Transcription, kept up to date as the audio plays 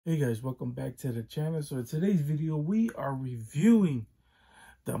Hey guys, welcome back to the channel. So in today's video, we are reviewing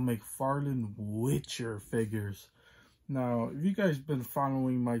the McFarlane Witcher figures. Now, if you guys been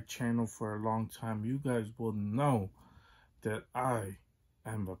following my channel for a long time, you guys will know that I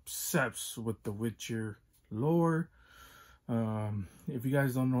am obsessed with the Witcher lore. If you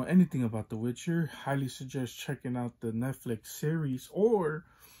guys don't know anything about the Witcher, highly suggest checking out the Netflix series or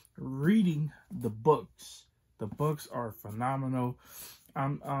reading the books. The books are phenomenal.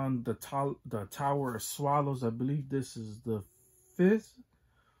 I'm on the Tower of Swallows. I believe this is the 5th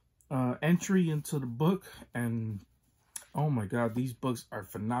entry into the book, and oh my god, these books are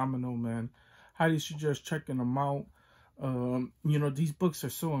phenomenal, man. Highly suggest checking them out. You know, these books are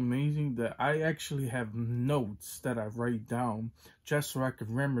so amazing that I actually have notes that I write down just so I can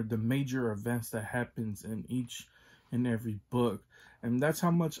remember the major events that happens in each and every book, and that's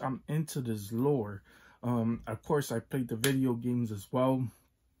how much I'm into this lore. Of course, I played the video games as well.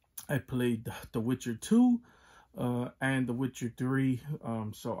 I played The Witcher 2 and The Witcher 3.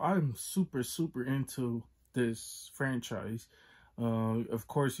 So I'm super into this franchise. Of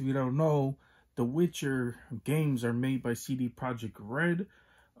course, if you don't know, the Witcher games are made by CD Projekt Red,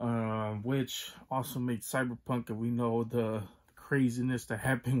 which also made Cyberpunk, and we know the craziness that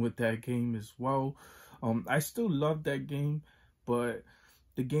happened with that game as well. I still love that game, but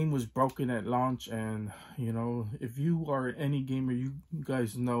the game was broken at launch, and you know, if you are any gamer, you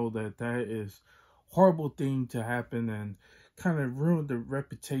guys know that that is horrible thing to happen and kind of ruined the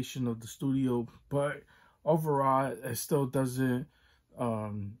reputation of the studio. But overall, it still doesn't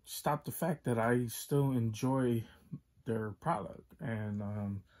stop the fact that I still enjoy their product. And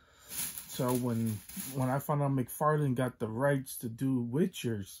so when I found out McFarlane got the rights to do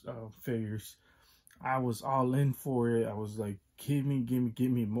Witcher's figures, I was all in for it. I was like, give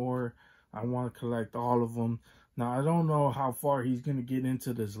me more. I want to collect all of them. Now, I don't know how far he's going to get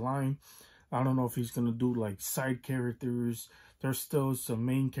into this line. I don't know if he's going to do like side characters. There's still some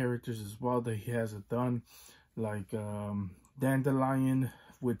main characters as well that he hasn't done, like Dandelion,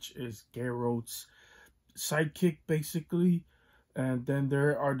 which is Geralt's sidekick basically. And then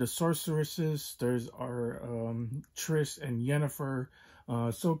there are the sorceresses. There's our Triss and Yennefer.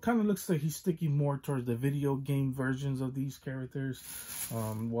 So it kind of looks like he's sticking more towards the video game versions of these characters.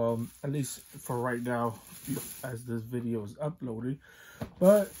 Well, at least for right now, as this video is uploaded.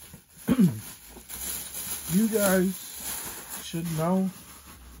 But you guys should know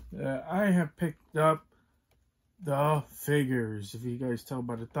that I have picked up the figures. If you guys tell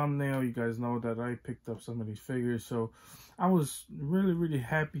by the thumbnail, you guys know that I picked up some of these figures. So I was really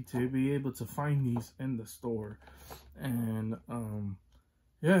happy to be able to find these in the store. And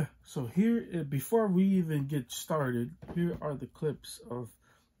yeah, so here, before we even get started, here are the clips of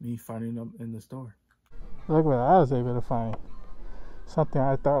me finding them in the store. Look what I was able to find. Something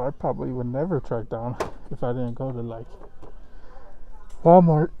I thought I probably would never track down if I didn't go to like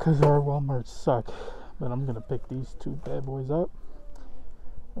Walmart, because our Walmarts suck. But I'm gonna pick these two bad boys up.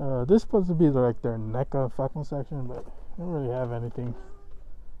 This is supposed to be like their NECA fucking section, but they don't really have anything.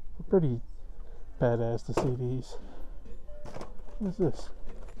 They're pretty badass to see these. What's this?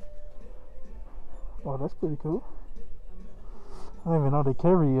 Oh, that's pretty cool. I don't even know they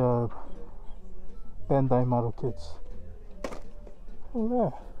carry Bandai model kits.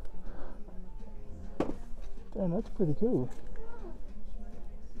 Look at that. Damn, that's pretty cool.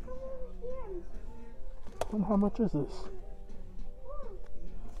 And how much is this?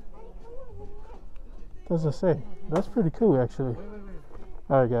 Doesn't say. That's pretty cool, actually.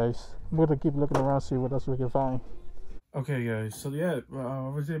 Alright, guys. I'm gonna keep looking around, see what else we can find. Okay, guys. So yeah, I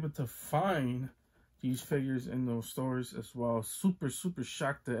was able to find these figures in those stores as well. Super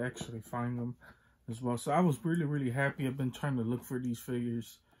shocked to actually find them as well. So I was really happy. I've been trying to look for these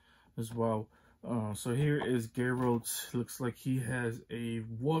figures as well. So here is Geralt. Looks like he has a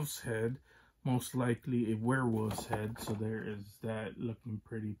wolf's head, most likely a werewolf's head. So there is that, looking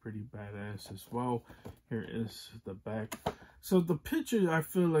pretty badass as well. Here is the back. So the picture, I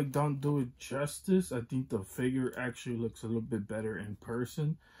feel like, don't do it justice. I think the figure actually looks a little bit better in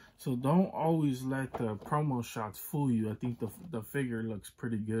person. So don't always let the promo shots fool you. I think the figure looks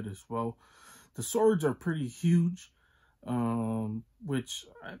pretty good as well. The swords are pretty huge, which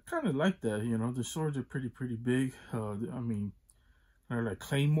I kind of like that. You know, the swords are pretty big. I mean, they're like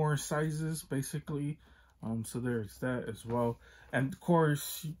claymore sizes basically. So there's that as well. And of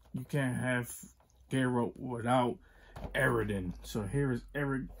course, you can't have Geralt without Eredin. So here is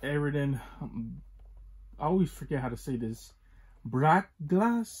Eredin. I always forget how to say this.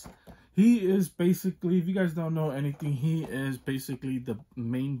 Brackglass. He is basically, if you guys don't know anything, he is basically the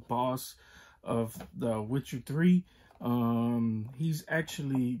main boss of the Witcher 3. He's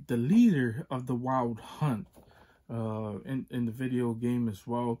actually the leader of the Wild Hunt in the video game as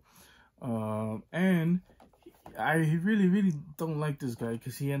well. And I really don't like this guy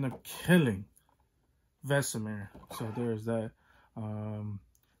because he ended up killing Vesemir. So there's that.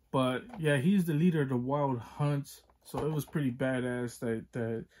 But yeah, he's the leader of the Wild Hunts. So it was pretty badass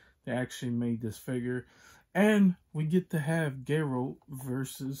that they actually made this figure. And we get to have Geralt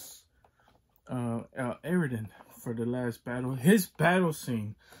versus Eredin for the last battle. His battle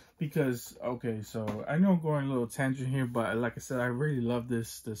scene. Because, okay, so I know I'm going a little tangent here, but like I said, I really love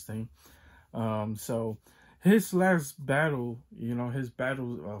this thing. So his last battle, you know, his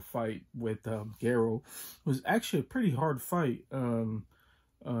battle fight with Geralt was actually a pretty hard fight.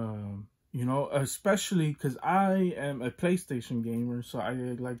 You know, especially because I am a PlayStation gamer, so I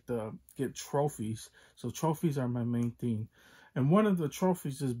like to get trophies. So trophies are my main thing. And one of the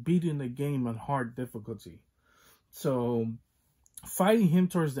trophies is beating the game on hard difficulty. So fighting him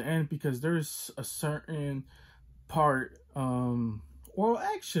towards the end, because there's a certain part, well,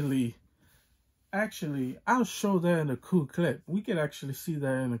 actually, I'll show that in a cool clip. We could actually see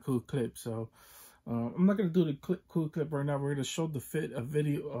that in a cool clip. So I'm not gonna do the cool clip right now. We're gonna show the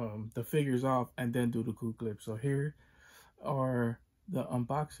the figures off, and then do the cool clip. So here are the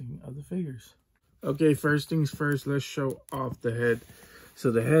unboxing of the figures. Okay, first things first, let's show off the head. So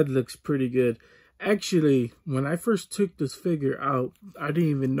the head looks pretty good. Actually, when I first took this figure out, I didn't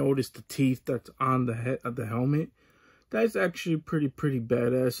even notice the teeth that's on the head of the helmet. That's actually pretty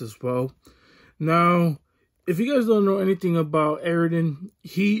badass as well. Now, if you guys don't know anything about Eredin,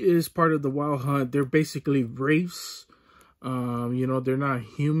 he is part of the Wild Hunt. They're basically wraiths. You know, they're not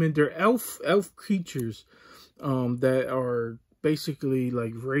human. They're elf creatures that are basically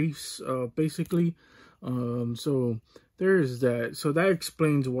like wraiths, basically. So there's that. So that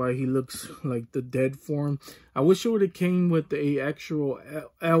explains why he looks like the dead form. I wish it would have came with a actual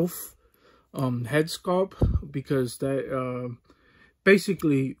elf head sculpt, because that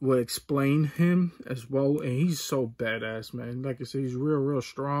basically will explain him as well. And he's so badass, man. Like I said, he's real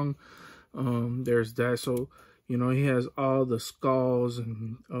strong. There's that. So, you know, he has all the skulls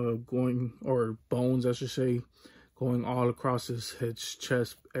and or bones, I should say, going all across his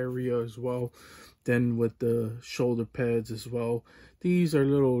chest area as well. Then with the shoulder pads as well. These are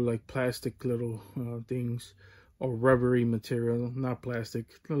little like plastic little things, or rubbery material, not plastic,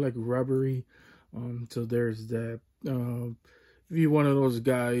 they're like rubbery. So there's that. If you're one of those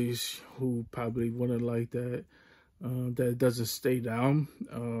guys who probably wouldn't like that, that doesn't stay down,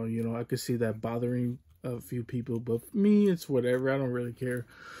 you know, I could see that bothering a few people, but for me, it's whatever. I don't really care.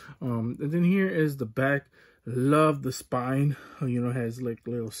 And then here is the back. Love the spine. You know, has like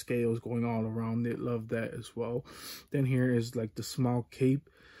little scales going all around it. Love that as well. Then here is like the small cape.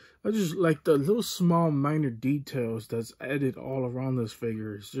 I just like the little small minor details that's added all around this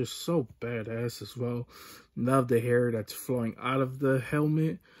figure. It's just so badass as well. Love the hair that's flowing out of the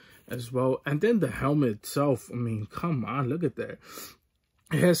helmet as well. And then the helmet itself, I mean, come on, look at that.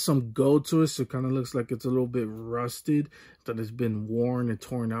 It has some gold to it, so it kind of looks like it's a little bit rusted, that it's been worn and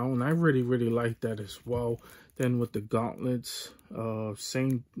torn out. And I really like that as well. Then with the gauntlets,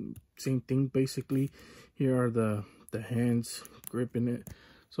 same thing basically. Here are the hands gripping it.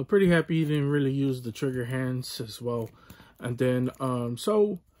 So pretty happy he didn't really use the trigger hands as well. And then,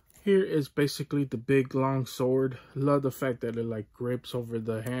 so here is basically the big long sword. Love the fact that it like grips over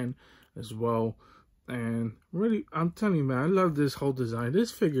the hand as well. And really, I'm telling you, man, I love this whole design.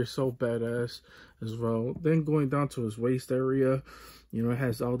 This figure is so badass as well. Then going down to his waist area, you know, it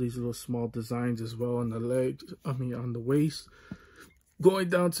has all these little small designs as well on the legs. I mean, on the waist. Going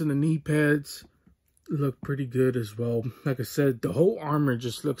down to the knee pads, look pretty good as well. Like I said, the whole armor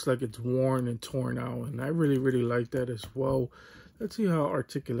just looks like it's worn and torn out. And I really like that as well. Let's see how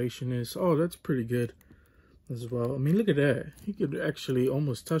articulation is. Oh, that's pretty good as well. I mean, look at that. He could actually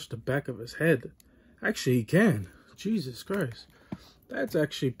almost touch the back of his head. Actually, he can. Jesus Christ. That's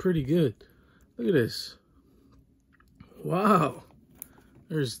actually pretty good. Look at this. Wow.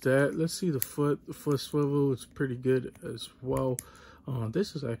 There's that. Let's see the foot. The foot swivel is pretty good as well.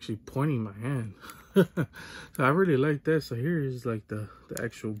 This is actually pointing my hand. So I really like that. So here is like the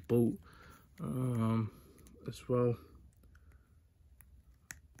actual boot as well.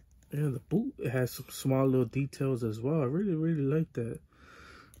 Yeah, the boot, it has some small little details as well. I really like that.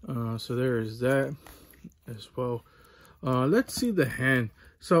 So there is that as well. Let's see the hand.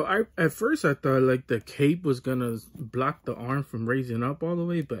 So at first I thought like the cape was gonna block the arm from raising up all the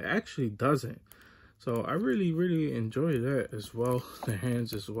way, but actually doesn't. So I really enjoy that as well. The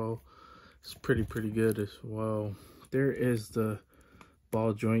hands as well. It's pretty good as well. There is the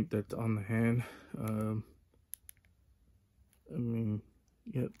ball joint that's on the hand. I mean,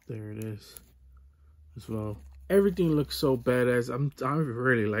 yep, there it is as well. Everything looks so badass. I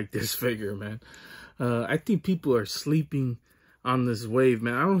really like this figure, man. I think people are sleeping on this wave,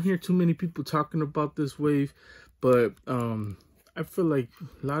 man. I don't hear too many people talking about this wave, but I feel like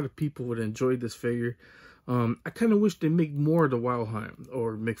a lot of people would enjoy this figure. I kind of wish they make more of the Wild Hunt,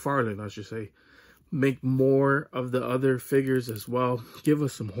 or McFarlane, I should say. Make more of the other figures as well. Give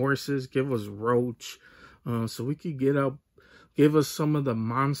us some horses, give us Roach, so we could get up. Give us some of the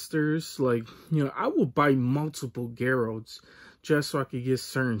monsters. Like, you know, I will buy multiple Geralts just so I could get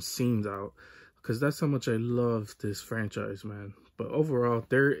certain scenes out, because that's how much I love this franchise, man. But overall,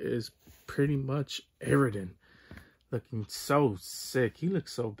 there is pretty much Eredin. Looking so sick. He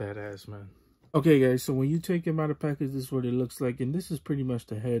looks so badass, man. Okay, guys, so when you take him out of package, this is what it looks like. And this is pretty much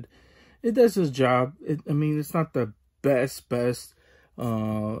the head. It does his job. I mean, it's not the best.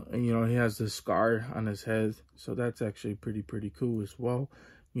 And, you know, he has the scar on his head. So that's actually pretty cool as well.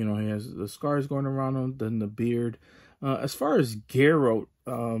 You know, he has the scars going around him, then the beard. As far as Geralt,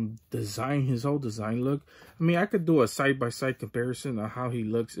 design, his whole design look, I mean, I could do a side-by-side comparison of how he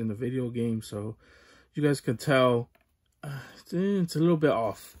looks in the video game. So you guys can tell it's a little bit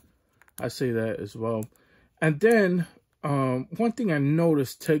off. I say that as well. And then one thing I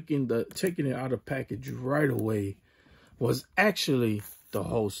noticed taking it out of package right away was actually the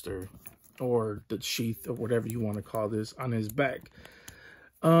holster, or the sheath, or whatever you want to call this, on his back.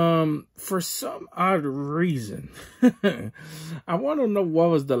 For some odd reason, I want to know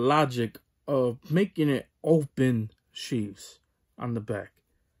what was the logic of making it open sheaths on the back.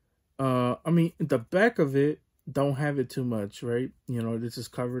 I mean, the back of it don't have it too much, right? You know, this is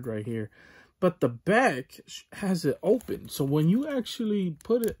covered right here. But the back has it open. So when you actually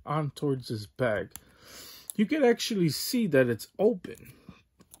put it on towards his back, you can actually see that it's open.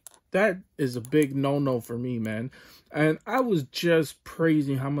 That is a big no-no for me, man. And I was just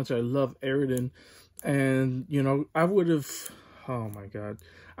praising how much I love Eredin. And, you know, I would have, oh my God.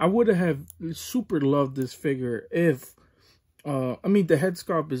 I would have super loved this figure if, I mean, the head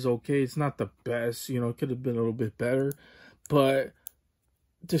sculpt is okay. It's not the best, you know, it could have been a little bit better. But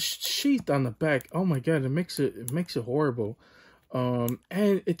the sheath on the back, oh my God, it makes it horrible. And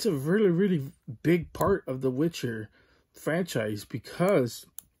it's a really big part of the Witcher franchise, because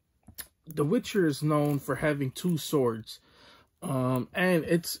the Witcher is known for having 2 swords. And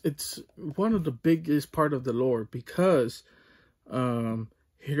it's one of the biggest part of the lore, because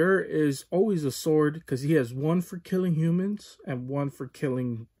there is always a sword, because he has one for killing humans and one for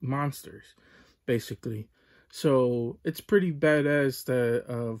killing monsters, basically. So it's pretty badass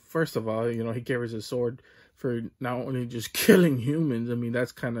that, first of all, you know, he carries a sword for not only just killing humans. I mean,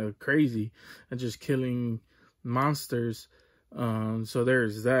 that's kind of crazy, and just killing monsters. So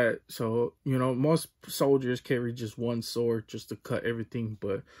there's that. So, you know, most soldiers carry just one sword just to cut everything,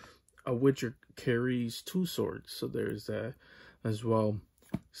 but a Witcher carries 2 swords. So there's that as well.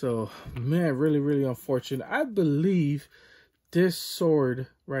 So, man, really unfortunate. I believe this sword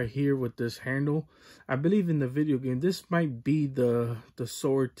right here with this handle, I believe in the video game, this might be the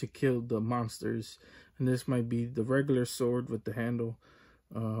sword to kill the monsters. And this might be the regular sword with the handle,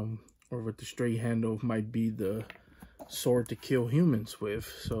 or with the straight handle might be the sword to kill humans with.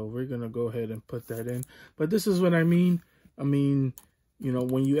 So we're going to go ahead and put that in. But this is what I mean. I mean, you know,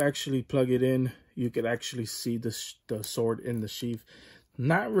 when you actually plug it in, you could actually see the sword in the sheath.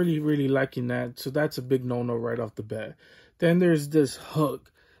 Not really liking that. So that's a big no-no right off the bat. Then there's this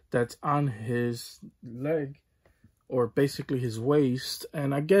hook that's on his leg, or basically his waist.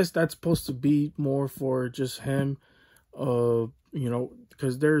 And I guess that's supposed to be more for just him. You know,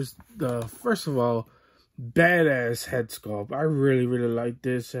 because there's the, first of all, badass head sculpt. I really like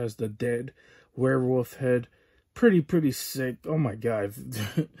this. As the dead werewolf head. Pretty sick. Oh my God.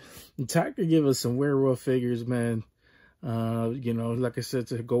 Ty could give us some werewolf figures, man. You know, like I said,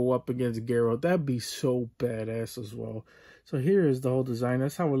 to go up against Geralt, that'd be so badass as well. So here is the whole design.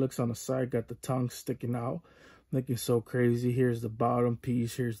 That's how it looks on the side. Got the tongue sticking out, looking so crazy. Here's the bottom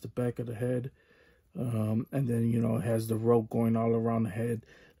piece. Here's the back of the head. And then, you know, it has the rope going all around the head.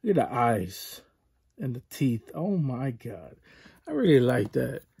 Look at the eyes and the teeth. Oh my God. I really like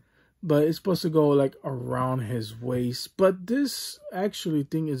that. But it's supposed to go like around his waist. But this actually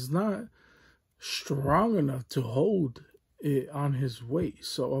thing is not strong enough to hold it on his waist.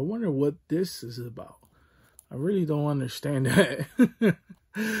 So I wonder what this is about. I really don't understand that.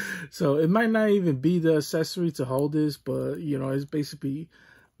 So it might not even be the accessory to hold this, but you know, it's basically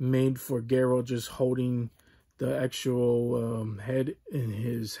made for Geralt just holding the actual head in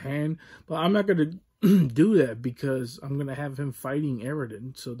his hand. But I'm not going to do that, because I'm going to have him fighting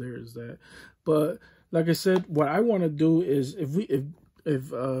Eredin. So there's that. But like I said, what I want to do is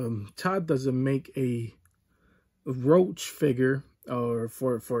if Todd doesn't make a roach figure, or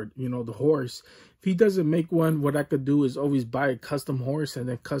for you know, the horse, if he doesn't make one, what I could do is always buy a custom horse and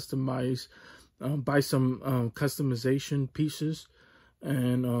then customize, buy some customization pieces,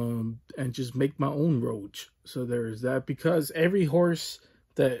 and just make my own roach. So there is that, because every horse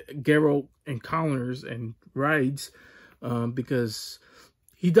that Geralt encounters and rides, because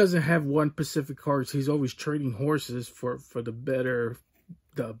he doesn't have one specific horse, he's always trading horses for the better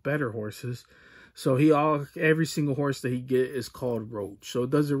horses. So every single horse that he get is called roach. So it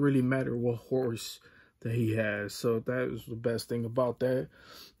doesn't really matter what horse that he has. So that is the best thing about that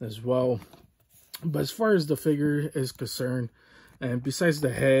as well. But as far as the figure is concerned, and besides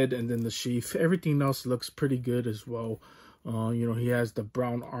the head and then the sheath, everything else looks pretty good as well. You know, he has the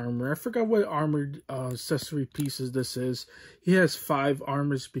brown armor. I forgot what armored accessory pieces this is. He has 5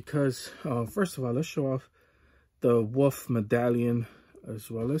 armors because, first of all, let's show off the wolf medallion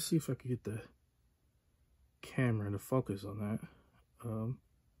as well. Let's see if I can get the camera to focus on that.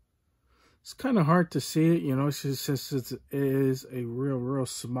 It's kind of hard to see it, you know, since it is a real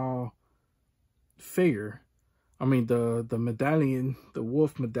small figure. I mean, the medallion, the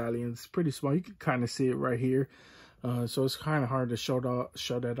wolf medallion, is pretty small. You can kind of see it right here. So it's kind of hard to show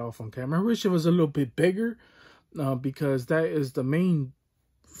that off on camera. I wish it was a little bit bigger, because that is the main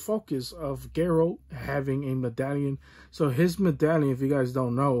focus of Geralt, having a medallion. So his medallion, if you guys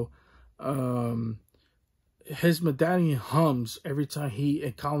don't know, his medallion hums every time he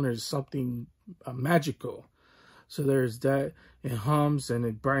encounters something magical. So there's that. It hums and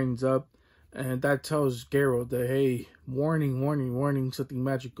it brightens up, and that tells Geralt that, hey, warning, warning, warning, something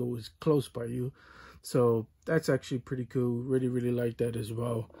magical is close by you. So that's actually pretty cool. Really like that as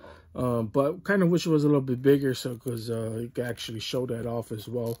well. But kind of wish it was a little bit bigger, so because you can actually show that off as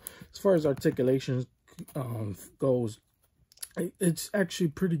well. As far as articulation goes, it's actually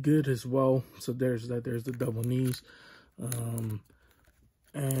pretty good as well. So there's that. There's the double knees.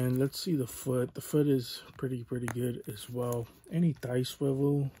 And let's see the foot. The foot is pretty good as well. Any thigh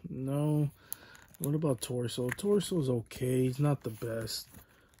swivel? No. What about torso? Torso's okay. It's not the best.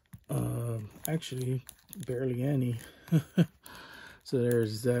 Actually, barely any. So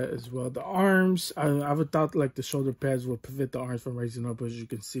there's that as well. The arms, I would thought like the shoulder pads would prevent the arms from raising up, as you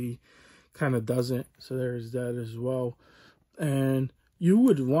can see, kind of doesn't. So there's that as well. And you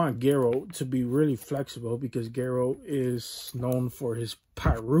would want Geralt to be really flexible, because Geralt is known for his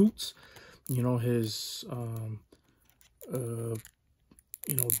roots, you know, his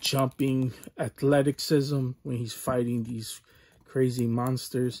you know, jumping athleticism when he's fighting these crazy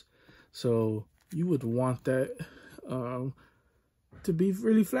monsters. So you would want that to be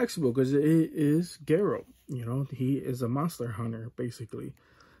really flexible, because it is Geralt. You know, he is a monster hunter, basically.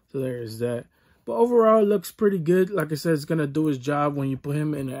 So there is that. But overall, it looks pretty good. Like I said, it's going to do his job when you put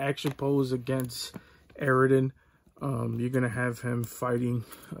him in an action pose against Eredin. You're going to have him fighting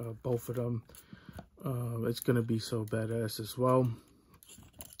both of them. It's going to be so badass as well.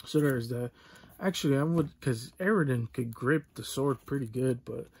 So there's that. Actually, I would, because Eredin could grip the sword pretty good,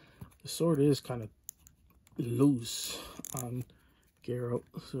 but the sword is kind of loose on Geralt.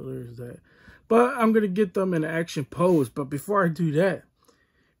 So there's that. But I'm going to get them in action pose. But before I do that,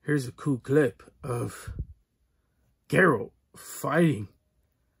 here's a cool clip of Geralt fighting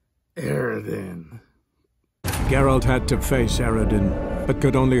Eredin. Geralt had to face Eredin, but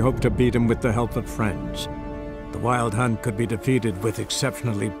could only hope to beat him with the help of friends. The Wild Hunt could be defeated with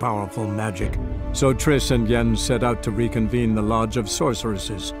exceptionally powerful magic, so Triss and Yen set out to reconvene the Lodge of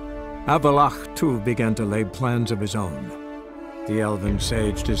Sorceresses. Avallac'h, too, began to lay plans of his own. The elven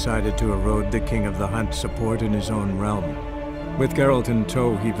sage decided to erode the King of the Hunt's support in his own realm. With Geralt in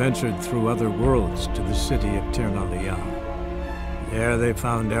tow, he ventured through other worlds to the city of Tir na Liath. There they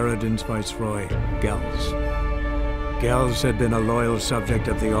found Eredin's viceroy, Gels. Gels had been a loyal subject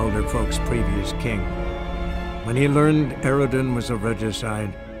of the Alder Folk's previous king. When he learned Eredin was a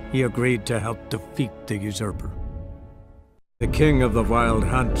regicide, he agreed to help defeat the usurper. The king of the Wild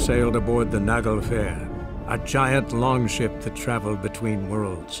Hunt sailed aboard the Naglfar, a giant longship that traveled between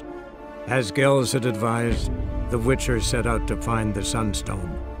worlds. As Gels had advised, the Witcher set out to find the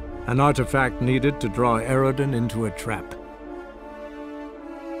Sunstone, an artifact needed to draw Eredin into a trap.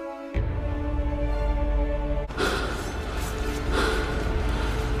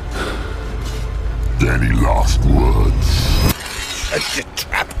 Any last words? Set the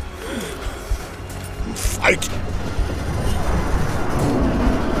trap. Fight.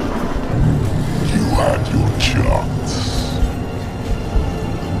 You had your chance.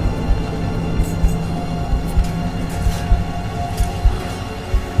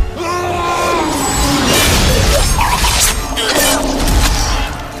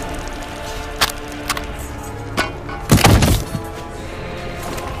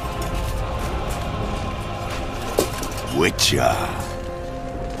 Witcher.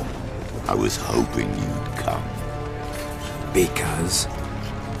 I was hoping you'd come. Because?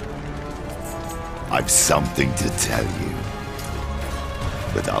 I've something to tell you.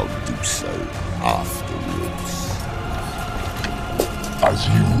 But I'll do so afterwards. As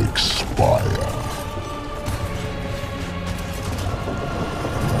you expire.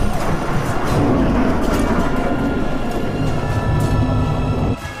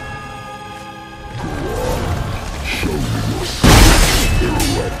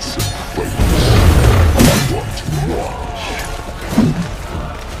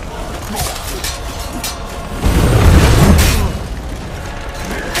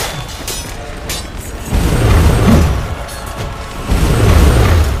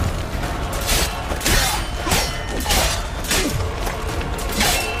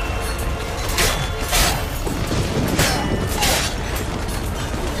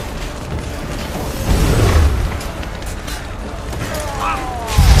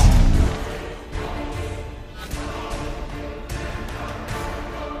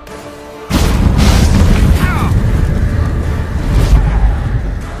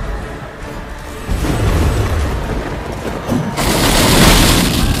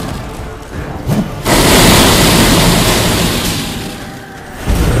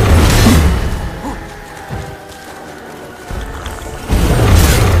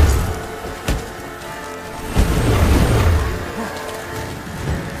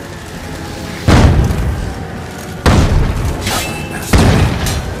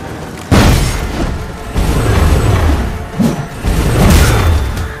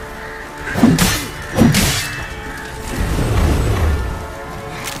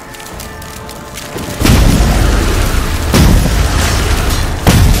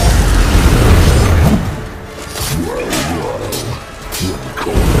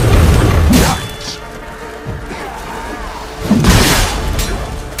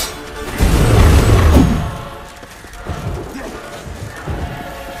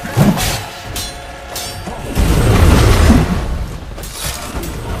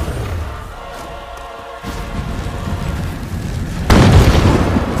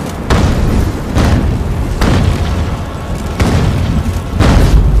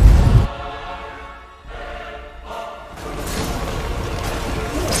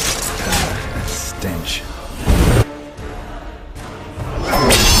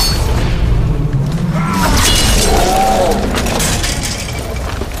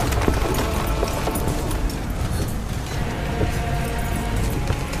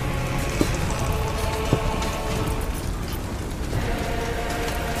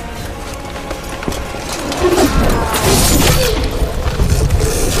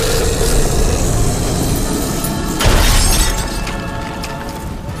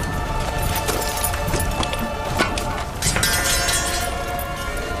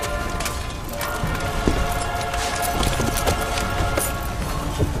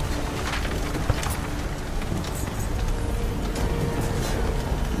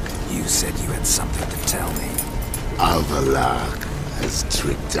 said you had something to tell me. Alvalark has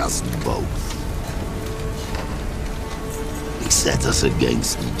tricked us both. He set us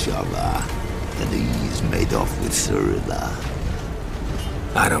against each other, and he's made off with Cyrilla.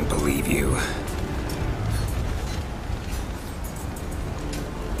 I don't believe you.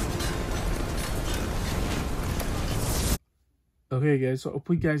 Okay guys, so hope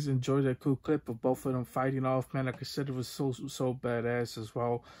you guys enjoyed that cool clip of both of them fighting off, man. Like I said, it was so badass as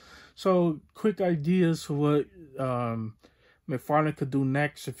well. So quick ideas for what McFarlane could do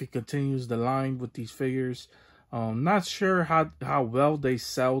next if he continues the line with these figures. Not sure how well they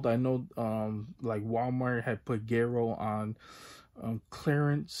sold. I know like Walmart had put Geralt on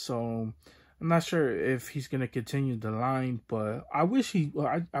clearance, so I'm not sure if he's gonna continue the line, but I wish he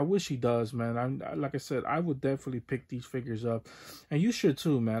does, man. Like I said, I would definitely pick these figures up, and you should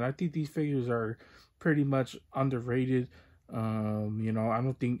too, man. I think these figures are pretty much underrated. You know, I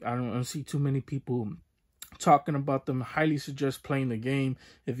don't see too many people talking about them. Highly suggest playing the game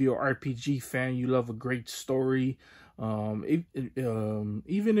if you're an RPG fan. You love a great story. Even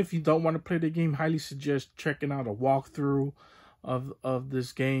if you don't want to play the game, highly suggest checking out a walkthrough of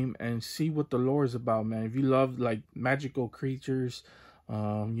this game and see what the lore is about, man. If you love like magical creatures,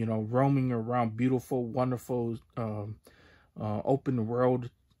 you know, roaming around beautiful, wonderful, open world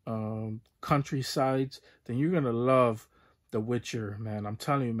countrysides, then you're gonna love The Witcher, man. I'm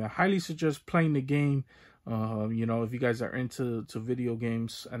telling you, man. Highly suggest playing the game. You know, if you guys are into video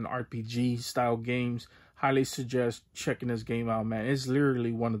games and RPG style games, highly suggest checking this game out, man. It's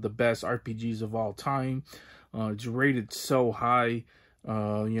literally one of the best RPGs of all time. It's rated so high.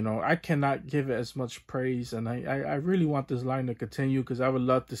 You know, I cannot give it as much praise, and I really want this line to continue, because I would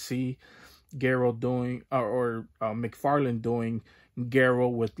love to see Geralt doing, or McFarlane doing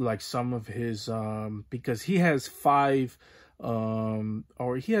Geralt with like some of his, because he has 5,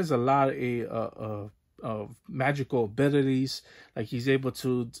 or he has a lot of magical abilities. Like he's able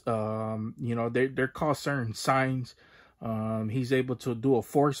to, you know, they're called certain signs. He's able to do a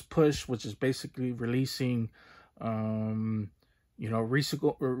force push, which is basically releasing, you know,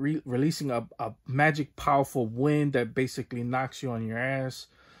 releasing a magic powerful wind that basically knocks you on your ass.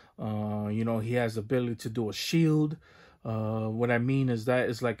 You know, he has the ability to do a shield. What I mean is that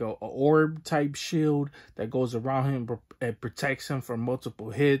it's like a orb type shield that goes around him and protects him from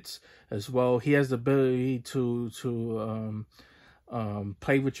multiple hits as well. He has the ability to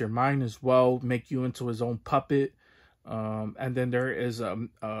play with your mind as well, make you into his own puppet. And then there is a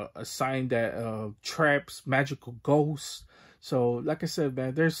sign that traps magical ghosts. So like I said,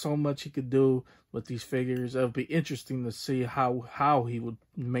 man, there's so much he could do with these figures. It'll be interesting to see how he would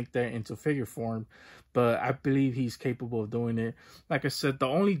make that into figure form, but I believe he's capable of doing it. Like I said, the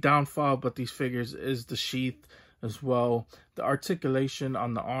only downfall about these figures is the sheath as well. The articulation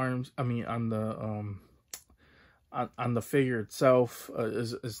on the arms, I mean on the figure itself,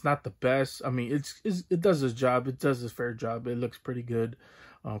 is not the best. I mean, it does its job. It does its fair job. It looks pretty good.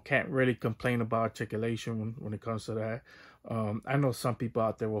 Can't really complain about articulation when it comes to that. I know some people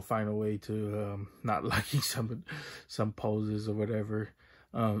out there will find a way to not liking some poses or whatever.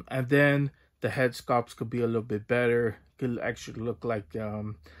 And then the head sculpts could be a little bit better. Could actually look like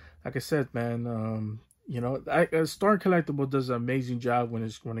I said, man. You know, Storm Collectible does an amazing job when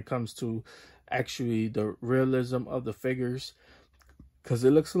it comes to actually the realism of the figures, because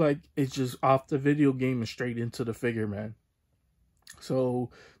it looks like it's just off the video game and straight into the figure, man. So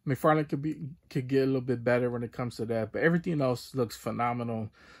McFarlane could get a little bit better when it comes to that, but everything else looks phenomenal.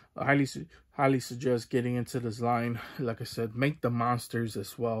 I highly suggest getting into this line. Like I said, make the monsters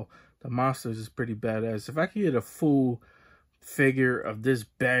as well. The monsters is pretty badass. If I could get a full figure of this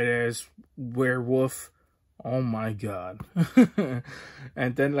badass werewolf, oh my god.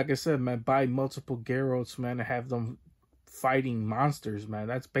 And then, like I said, man, buy multiple Geralts, man, and have them fighting monsters, man.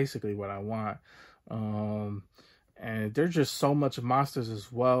 That's basically what I want. And there's just so much monsters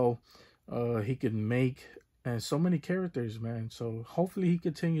as well he can make, and so many characters, man. So hopefully he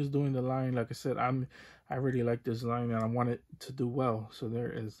continues doing the line. Like I said, I really like this line, and I want it to do well. So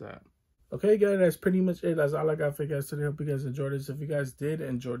there is that. Okay, guys, that's pretty much it. That's all I got for you guys today. Hope you guys enjoyed this. If you guys did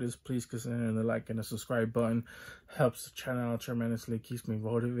enjoy this, please consider the like and the subscribe button. Helps the channel out tremendously. Keeps me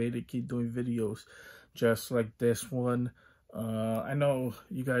motivated. Keep doing videos just like this one. I know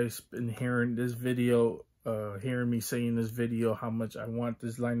you guys been hearing this video, hearing me saying this video how much I want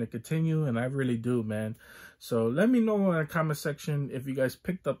this line to continue, and I really do, man. So let me know in the comment section if you guys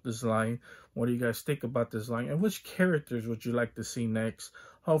picked up this line. What do you guys think about this line, and which characters would you like to see next?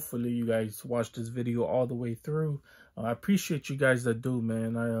 Hopefully you guys watch this video all the way through. I appreciate you guys that do,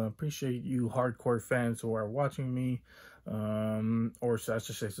 man. I appreciate you hardcore fans who are watching me, or I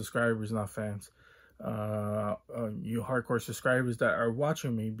should say subscribers, not fans. You hardcore subscribers that are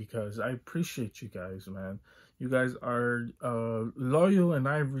watching me, because I appreciate you guys, man. You guys are loyal, and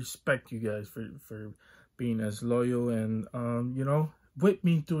I respect you guys for being as loyal and you know, with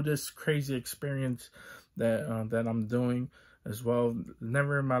me through this crazy experience that I'm doing as well.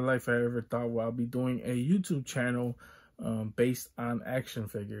 Never in my life I ever thought, well, I'll be doing a YouTube channel based on action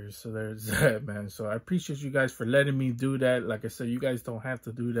figures. So there's that, man. So I appreciate you guys for letting me do that. Like I said, you guys don't have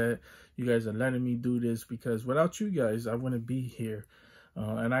to do that. You guys are letting me do this, because without you guys, I wouldn't be here.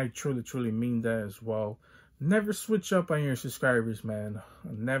 And I truly mean that as well. Never switch up on your subscribers, man.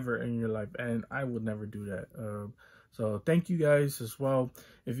 Never in your life. And I would never do that. So thank you guys as well.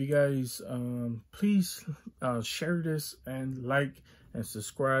 If you guys, please share this and like and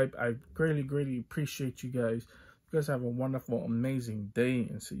subscribe. I greatly appreciate you guys. You guys have a wonderful, amazing day,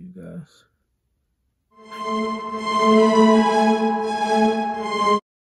 and see you guys.